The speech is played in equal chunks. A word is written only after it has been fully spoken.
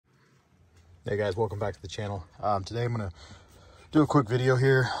Hey guys, welcome back to the channel. Today I'm going to do a quick video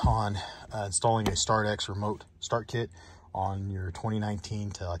here on installing a StartX remote start kit on your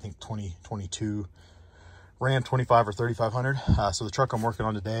 2019 to I think 2022 Ram 25 or 3500. So the truck I'm working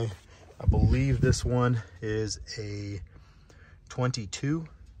on today, I believe this one is a 22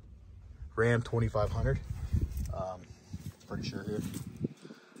 Ram 2500. Pretty sure here.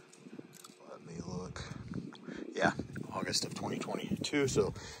 Let me look. Yeah, August of 2022.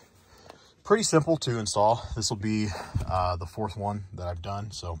 So pretty simple to install. This will be the fourth one that I've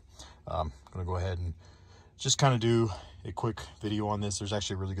done. So I'm gonna go ahead and just kind of do a quick video on this. There's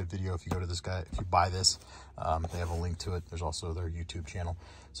actually a really good video if you go to this guy, if you buy this, they have a link to it. There's also their YouTube channel.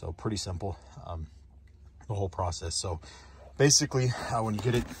 So pretty simple, the whole process. So basically when you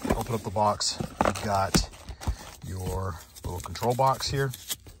get it, open up the box, you've got your little control box here.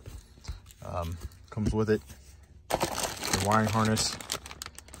 Comes with it, your wiring harness,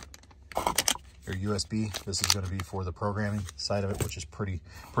 your USB. This is going to be for the programming side of it, which is pretty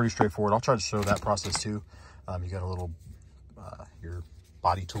straightforward. I'll try to show that process too. You got a little your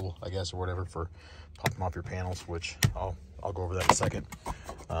body tool, I guess, or whatever, for popping off your panels, which I'll go over that in a second.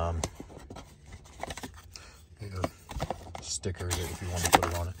 Your stickers if you want to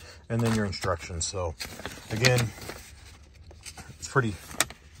put it on it, and then your instructions. So again, it's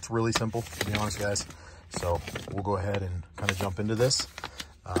really simple, to be honest, guys. So we'll go ahead and kind of jump into this.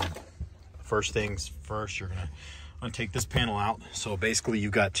 First things first, you're gonna take this panel out. So basically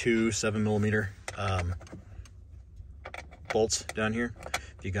you've got two 7mm bolts down here.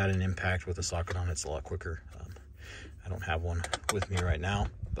 If you got an impact with a socket on it, it's a lot quicker. I don't have one with me right now,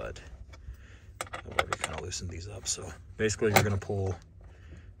 but I've already kind of loosened these up. So basically you're gonna pull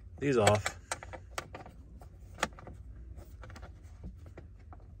these off.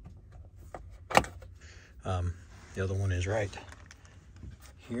 The other one is right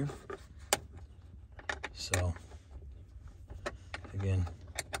here. So again,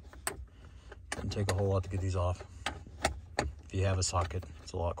 doesn't take a whole lot to get these off. If you have a socket,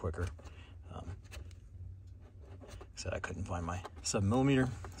 it's a lot quicker. Like I said, I couldn't find my 7mm.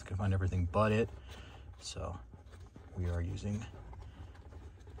 I could find everything but it. So we are using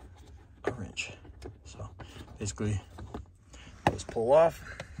a wrench. So basically, just pull off.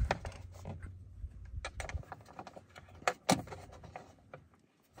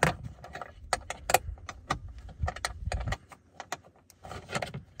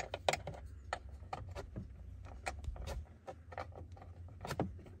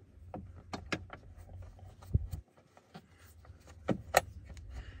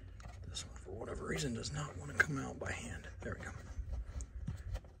 This one, for whatever reason, does not want to come out by hand. There we go.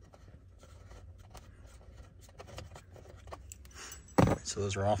 All right, so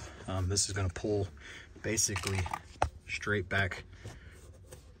those are off. This is going to pull basically straight back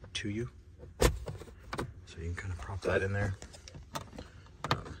to you. So you can kind of prop that in there.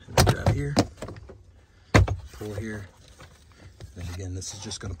 And then grab here, pull here. And again, this is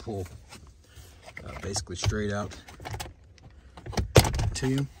just going to pull basically straight out to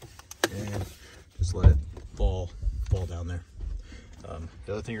you. And just let it fall down there.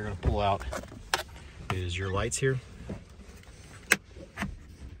 The other thing you're going to pull out is your lights here.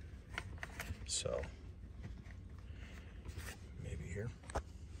 So maybe here.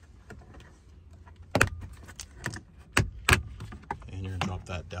 And you're going to drop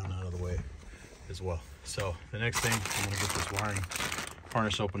that down out of the way as well. So the next thing, I'm going to get this wiring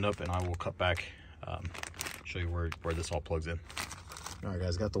harness opened up, and I will cut back, show you where this all plugs in. All right,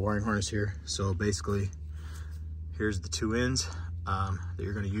 guys, got the wiring harness here. So basically, here's the two ends that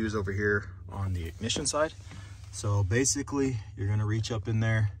you're gonna use over here on the ignition side. So basically, you're gonna reach up in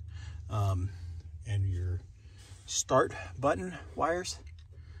there and your start button wires,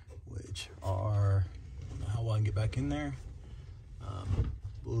 which are, I don't know how well I can get back in there. I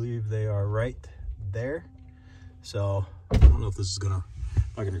believe they are right there. So I don't know if this is gonna,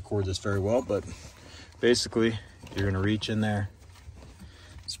 if I can record this very well, but basically, you're gonna reach in there.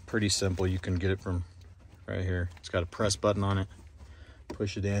 It's pretty simple. You can get it from right here. It's got a press button on it.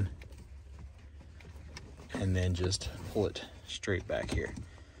 Push it in, and then just pull it straight back here.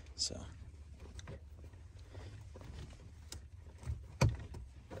 So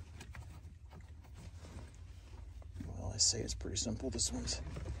well, I say it's pretty simple. This one's,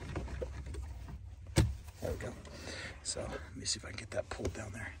 there we go. So let me see if I can get that pulled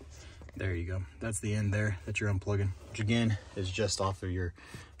down there. There you go. That's the end there that you're unplugging, which again is just off of your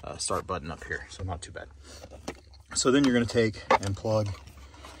start button up here, so not too bad. So then you're going to take and plug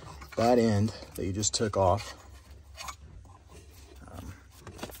that end that you just took off,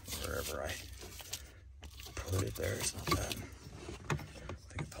 wherever I put it there. It's not bad. I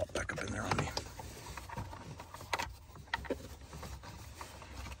think it popped back up in there on me.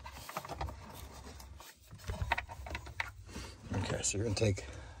 right, so you're gonna take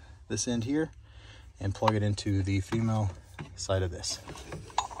this end here and plug it into the female side of this.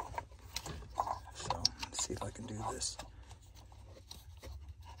 So let's see if I can do this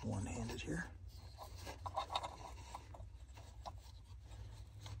one-handed here.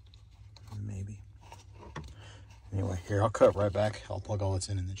 Maybe. Anyway, here, I'll cut right back. I'll plug all this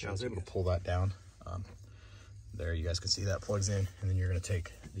in and then I was able to pull that down. There, you guys can see that plugs in, and then you're gonna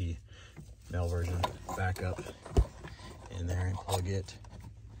take the male version back up in there and plug it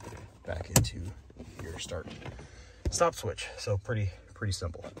back into your stop switch. So pretty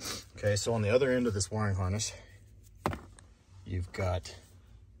simple. Okay, so on the other end of this wiring harness, you've got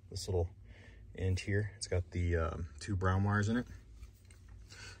this little end here. It's got the 2 brown wires in it.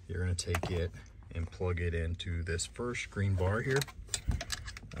 You're gonna take it and plug it into this first green bar here.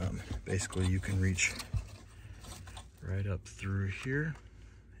 Basically, you can reach right up through here,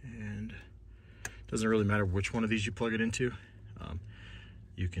 and it doesn't really matter which one of these you plug it into.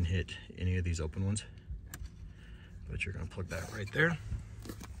 You can hit any of these open ones, but you're gonna plug that right there.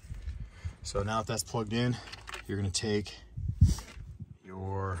 So now that that's plugged in, you're gonna take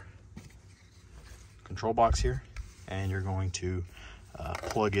your control box here and you're going to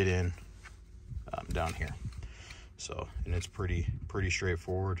plug it in down here. So, and it's pretty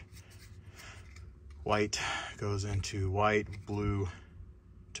straightforward. White goes into white, blue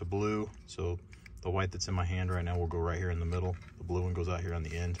to blue. So the white that's in my hand right now will go right here in the middle. The blue one goes out here on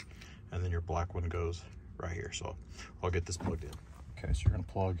the end, and then your black one goes right here. So I'll get this plugged in. Okay, so you're gonna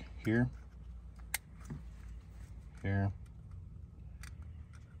plug here, here,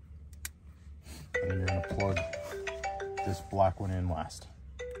 and then you're gonna plug this black one in last.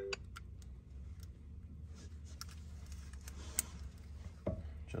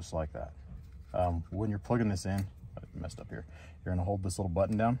 Just like that. When you're plugging this in, I messed up here, you're gonna hold this little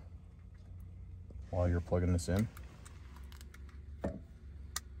button down while you're plugging this in.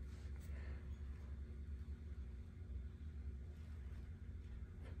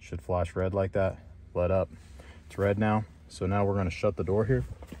 Should flash red like that, let up. It's red now. So now we're gonna shut the door here.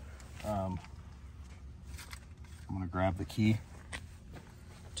 I'm gonna grab the key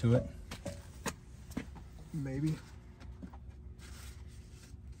to it. Maybe.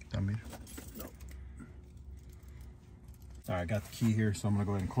 No. All right, I got the key here, so I'm gonna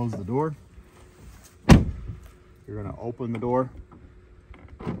go ahead and close the door. You're gonna open the door.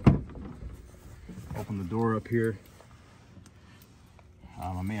 Open the door up here.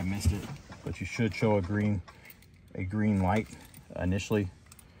 I may have missed it, but you should show a green light initially.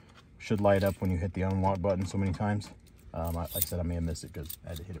 Should light up when you hit the unlock button so many times. Like I said, I may have missed it because I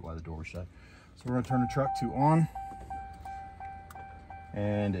had to hit it while the door was shut. So we're gonna turn the truck to on,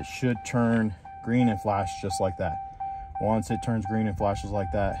 and it should turn green and flash just like that. Once it turns green and flashes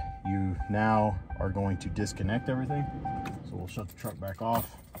like that, you now are going to disconnect everything. So we'll shut the truck back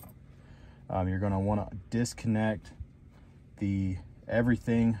off. You're gonna wanna disconnect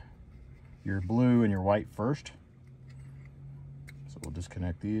everything, your blue and your white first. So we'll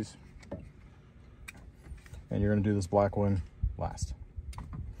disconnect these. And you're gonna do this black one last.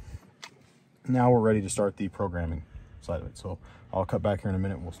 Now we're ready to start the programming side of it. So I'll cut back here in a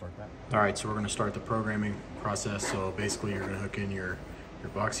minute and we'll start that. All right, so we're gonna start the programming process. So basically you're gonna hook in your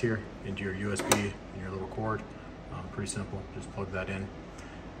box here into your USB and your little cord. Pretty simple, just plug that in.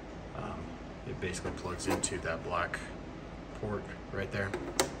 It basically plugs into that black port right there.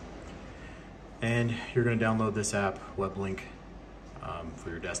 And you're gonna download this app, WebLink, for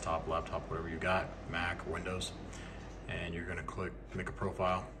your desktop, laptop, whatever you got, Mac, Windows. And you're gonna click make a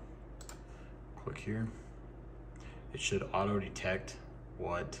profile. Click here. It should auto detect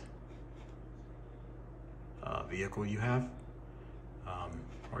what vehicle you have,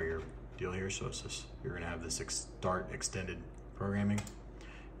 or your deal here. So it's just, you're gonna have this start extended programming.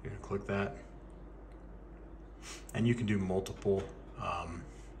 You're gonna click that. And you can do multiple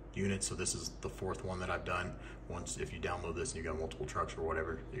units. So this is the 4th one that I've done. Once, if you download this and you got multiple trucks or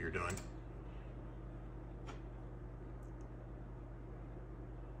whatever that you're doing.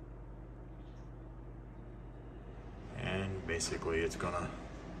 And basically it's gonna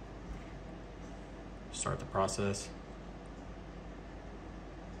start the process.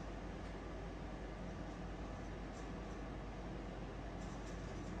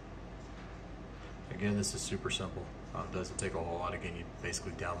 Again, this is super simple. It doesn't take a whole lot. Again, you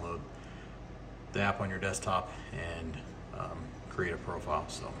basically download the app on your desktop and create a profile.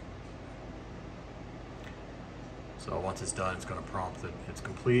 So once it's done, it's going to prompt that it's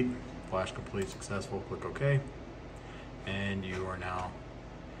complete, flash complete, successful. Click OK, and you are now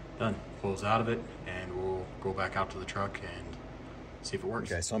done. Close out of it, and we'll go back out to the truck and see if it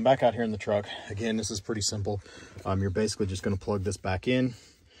works. Okay, so I'm back out here in the truck. Again, this is pretty simple. You're basically just going to plug this back in,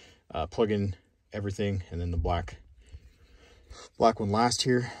 plug in everything, and then the black one last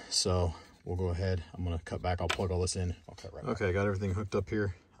here. So we'll go ahead. I'm going to cut back. I'll plug all this in. I'll cut right back. Okay, I got everything hooked up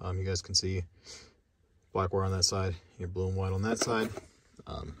here. You guys can see black wire on that side, your blue and white on that side.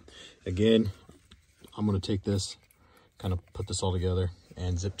 Again, I'm going to take this, kind of put this all together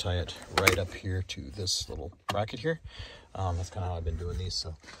and zip tie it right up here to this little bracket here. That's kind of how I've been doing these.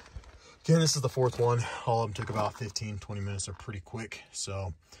 So again, this is the fourth one. All of them took about 15-20 minutes. They're pretty quick.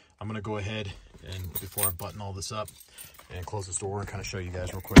 So I'm going to go ahead and before I button all this up and close this door and kind of show you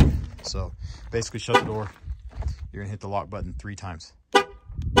guys real quick. So basically shut the door. You're gonna hit the lock button 3 times. So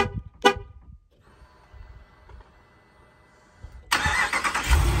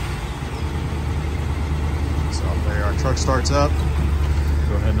there, our truck starts up.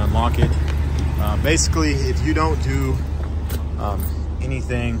 Go ahead and unlock it. Basically, if you don't do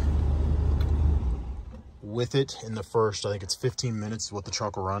anything with it in the first, I think it's 15 minutes is what the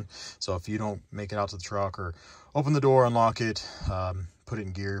truck will run. So if you don't make it out to the truck or open the door, unlock it, put it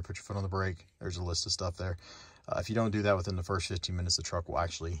in gear, put your foot on the brake, there's a list of stuff there. If you don't do that within the first 15 minutes, the truck will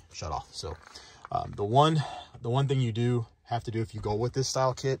actually shut off. So the one thing you do have to do if you go with this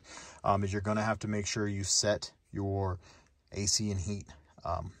style kit is you're going to have to make sure you set your AC and heat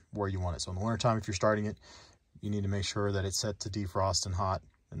where you want it. So in the wintertime, if you're starting it, you need to make sure that it's set to defrost and hot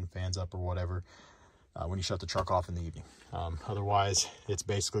and the fans up or whatever when you shut the truck off in the evening. Otherwise, it's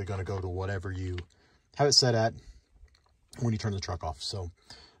basically going to go to whatever you have it set at when you turn the truck off. So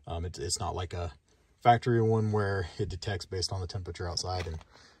it's not like a factory one where it detects based on the temperature outside and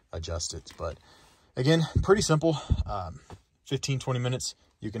adjusts it. But again, pretty simple. 15-20 minutes,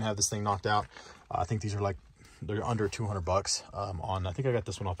 you can have this thing knocked out. I think these are they're under 200 bucks on, I think I got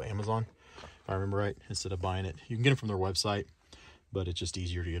this one off of Amazon, if I remember right, instead of buying it. You can get them from their website, but it's just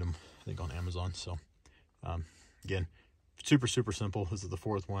easier to get them, I think, on Amazon. So again, super simple. This is the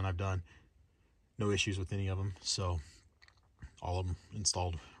fourth one I've done. No issues with any of them. So all of them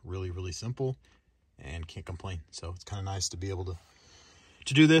installed really simple and can't complain. So it's kind of nice to be able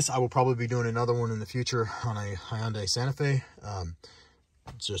to do this. I will probably be doing another one in the future on a Hyundai Santa Fe,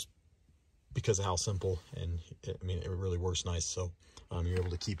 just because of how simple, and it really works nice. So you're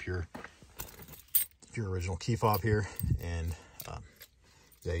able to keep your original key fob here, and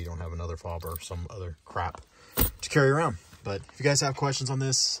yeah, you don't have another fob or some other crap to carry around. But if you guys have questions on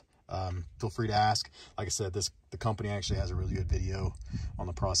this, feel free to ask. Like I said, the company actually has a really good video on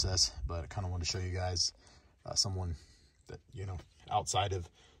the process, but I kind of wanted to show you guys someone that, outside of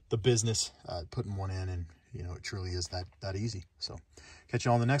the business, putting one in, and it truly is that easy. So catch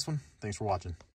you on the next one. Thanks for watching.